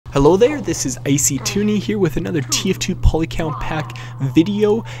Hello there, this is Icy Tooney here with another TF2 Polycount pack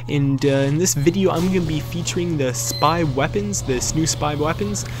video, and in this video I'm going to be featuring the spy weapons, this new spy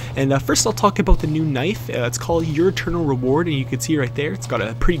weapons. And first I'll talk about the new knife. It's called Your Eternal Reward, and you can see right there it's got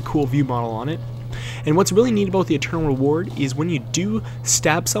a pretty cool view model on it. And what's really neat about the Eternal Reward is when you do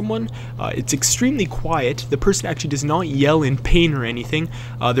stab someone, it's extremely quiet. The person actually does not yell in pain or anything.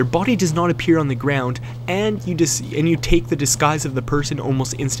 Their body does not appear on the ground, and you take the disguise of the person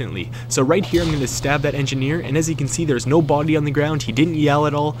almost instantly. So right here I'm going to stab that engineer, and as you can see there's no body on the ground. He didn't yell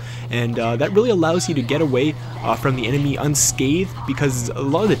at all, and that really allows you to get away from the enemy unscathed, because a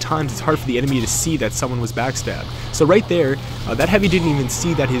lot of the times it's hard for the enemy to see that someone was backstabbed. So right there, that heavy didn't even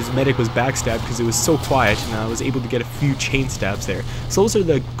see that his medic was backstabbed because it was so quiet, and I was able to get a few chain stabs there. So those are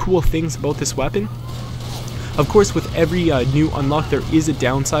the cool things about this weapon. Of course, with every new unlock there is a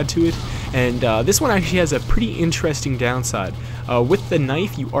downside to it, and this one actually has a pretty interesting downside. With the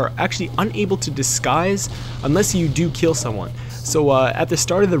knife you are actually unable to disguise unless you do kill someone. So at the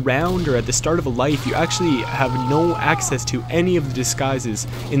start of the round or at the start of a life, you actually have no access to any of the disguises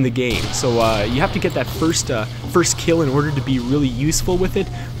in the game. So you have to get that first kill in order to be really useful with it.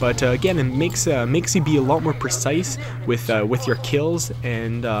 But again, it makes you be a lot more precise with your kills,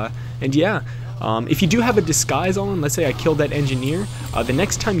 and yeah. If you do have a disguise on, let's say I killed that engineer, the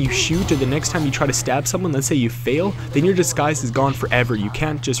next time you shoot or the next time you try to stab someone, let's say you fail, then your disguise is gone forever. You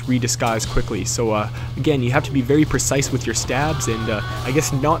can't just redisguise quickly. So again, you have to be very precise with your stabs, and I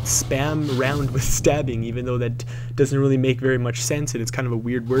guess not spam around with stabbing, even though that doesn't really make very much sense and it's kind of a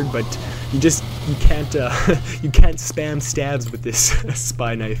weird word, but you can't you can't spam stabs with this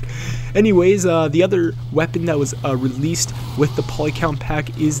spy knife. Anyways, the other weapon that was released with the Polycount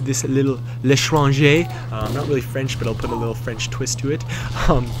pack is this little l'étranger. Not really French, but I'll put a little French twist to it.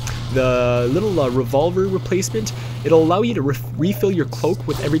 The little revolver replacement, it'll allow you to refill your cloak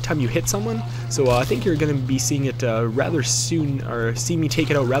with every time you hit someone. So I think you're going to be seeing it rather soon, or see me take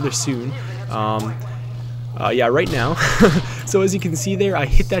it out rather soon. Yeah, right now. So as you can see there, I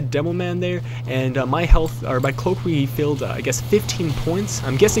hit that demo man there, and my health, or my cloak refilled, I guess 15 points.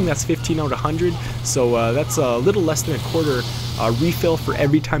 I'm guessing that's 15 out of 100, so that's a little less than a quarter refill for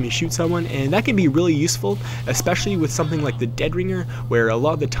every time you shoot someone, and that can be really useful, especially with something like the Dead Ringer, where a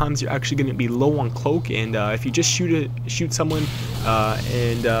lot of the times you're actually going to be low on cloak, and if you just shoot someone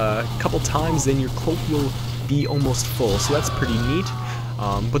and a couple times, then your cloak will be almost full, so that's pretty neat.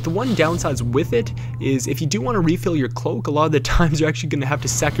 But the one downside with it is if you do want to refill your cloak, a lot of the times you're actually going to have to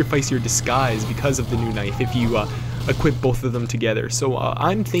sacrifice your disguise because of the new knife if you equip both of them together. So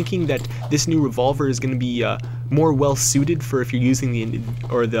I'm thinking that this new revolver is going to be more well suited for if you're using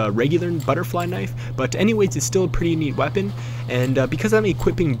the regular butterfly knife. But anyways, it's still a pretty neat weapon, and because I'm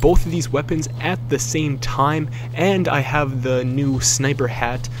equipping both of these weapons at the same time, and I have the new sniper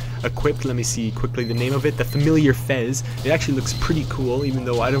hat equipped, let me see quickly the name of it, the Familiar Fez. It actually looks pretty cool, even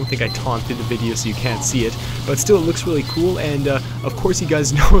though I don't think I taunted the video so you can't see it, but still it looks really cool. And of course you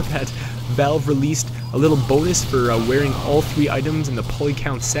guys know that Valve released a little bonus for wearing all 3 items in the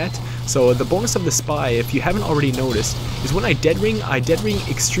Polycount set. So the bonus of the spy, if you haven't already noticed, is when I dead ring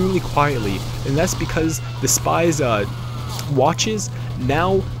extremely quietly, and that's because the spy's watches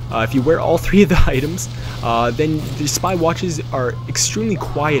now, if you wear all 3 of the items, then the spy watches are extremely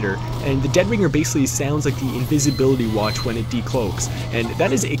quieter, and the Dead Ringer basically sounds like the invisibility watch when it decloaks, and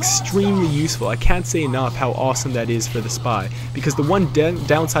that is extremely useful. I can't say enough how awesome that is for the spy, because the one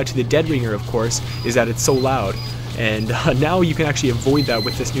downside to the Dead Ringer, of course, is that it's so loud, and now you can actually avoid that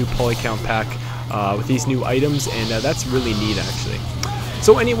with this new Polycount pack, with these new items, and that's really neat actually.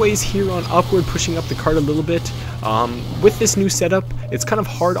 So anyways, here on Upward, pushing up the card a little bit, with this new setup, it's kind of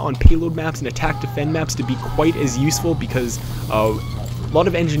hard on payload maps and attack defend maps to be quite as useful, because a lot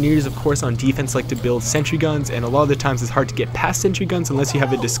of engineers, of course, on defense like to build sentry guns, and a lot of the times it's hard to get past sentry guns unless you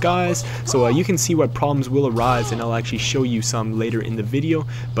have a disguise. So you can see what problems will arise, and I'll actually show you some later in the video,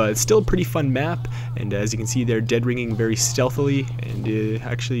 but it's still a pretty fun map, and as you can see they're dead ringing very stealthily, and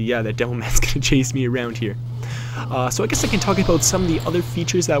actually, yeah, that demo man's gonna chase me around here. So I guess I can talk about some of the other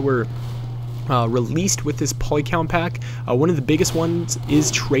features that were released with this Polycount pack. One of the biggest ones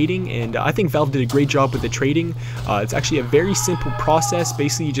is trading, and I think Valve did a great job with the trading. It's actually a very simple process.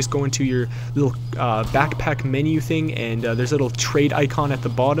 Basically you just go into your little backpack menu thing, and there's a little trade icon at the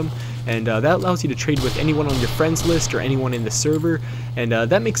bottom, and that allows you to trade with anyone on your friends list or anyone in the server, and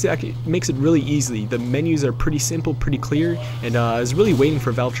that makes it really easy. The menus are pretty simple, pretty clear, and I was really waiting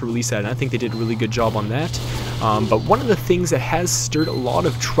for Valve to release that, and I think they did a really good job on that. But one of the things that has stirred a lot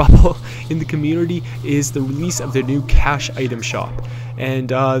of trouble in the community is the release of the new cash item shop. And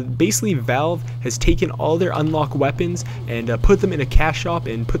basically Valve has taken all their unlock weapons and put them in a cash shop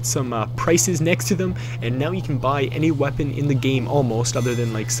and put some prices next to them, and now you can buy any weapon in the game almost, other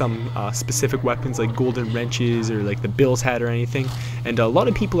than like some specific weapons like golden wrenches or like the Bill's hat or anything. And a lot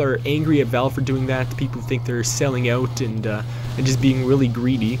of people are angry at Valve for doing that. People think they're selling out and just being really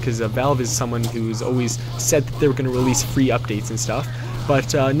greedy, because Valve is someone who's always said that they were going to release free updates and stuff.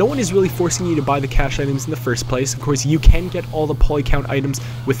 But no one is really forcing you to buy the cash items in the first place. Of course, you can get all the Polycount items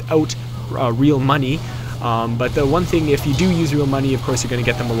without real money. But the one thing, if you do use real money, of course, you're going to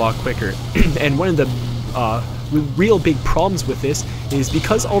get them a lot quicker. And one of the real big problems with this is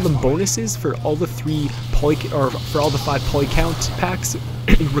because all the bonuses for all the for all the 5 Polycount packs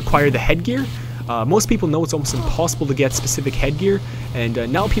require the headgear. Most people know it's almost impossible to get specific headgear,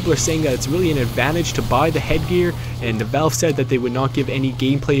 and now people are saying that it's really an advantage to buy the headgear, and the Valve said that they would not give any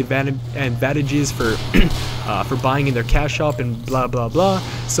gameplay advantages for for buying in their cash shop and blah blah blah.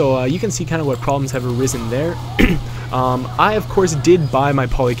 So you can see kind of what problems have arisen there. I of course did buy my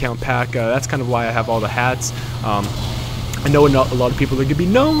Polycount pack. That's kind of why I have all the hats. I know a lot of people are going to be,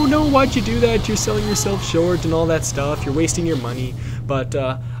 no, why'd you do that? You're selling yourself short and all that stuff. You're wasting your money. But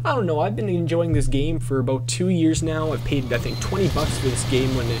I don't know. I've been enjoying this game for about 2 years now. I've paid, I think, $20 for this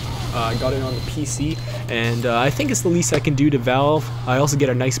game when it got it on the PC. And I think it's the least I can do to Valve. I also get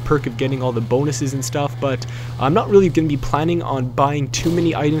a nice perk of getting all the bonuses and stuff. But I'm not really going to be planning on buying too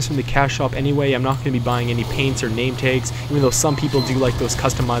many items from the cash shop anyway. I'm not going to be buying any paints or name tags, even though some people do like those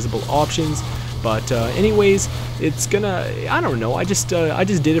customizable options. But anyways, it's gonna, I don't know, I just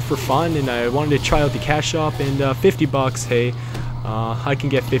did it for fun, and I wanted to try out the cash shop, and $50, hey, I can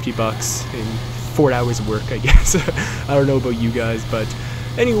get $50 in 4 hours of work, I guess. I don't know about you guys, but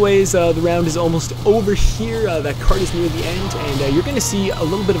anyways, the round is almost over here. That card is near the end, and you're gonna see a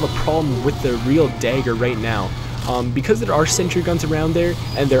little bit of a problem with the real dagger right now. Because there are sentry guns around there,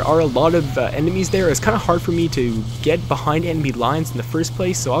 and there are a lot of enemies there, it's kind of hard for me to get behind enemy lines in the first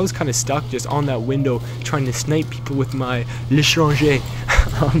place, so I was kind of stuck just on that window trying to snipe people with my L'étranger.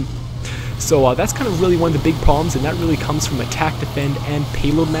 So that's kind of really one of the big problems, and that really comes from attack, defend, and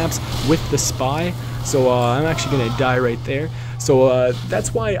payload maps with the spy. So I'm actually going to die right there. So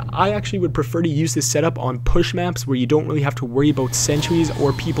that's why I actually would prefer to use this setup on push maps where you don't really have to worry about sentries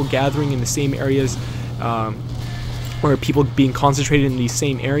or people gathering in the same areas, or people being concentrated in these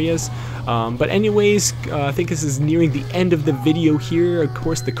same areas. But anyways, I think this is nearing the end of the video here. Of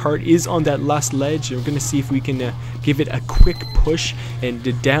course, the cart is on that last ledge, and we're going to see if we can give it a quick push and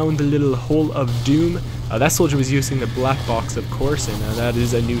down the little hole of doom. That soldier was using the black box, of course, and that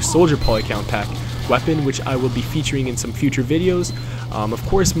is a new soldier Polycount pack weapon, which I will be featuring in some future videos. Of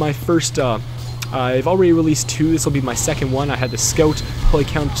course, my first I've already released 2. This will be my second one. I had the Scout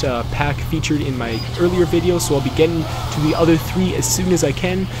Polycount pack featured in my earlier video, so I'll be getting to the other 3 as soon as I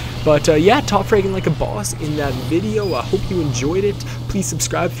can. But yeah, top fragging like a boss in that video. I hope you enjoyed it. Please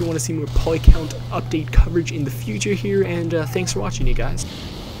subscribe if you want to see more Polycount update coverage in the future here, and thanks for watching, you guys.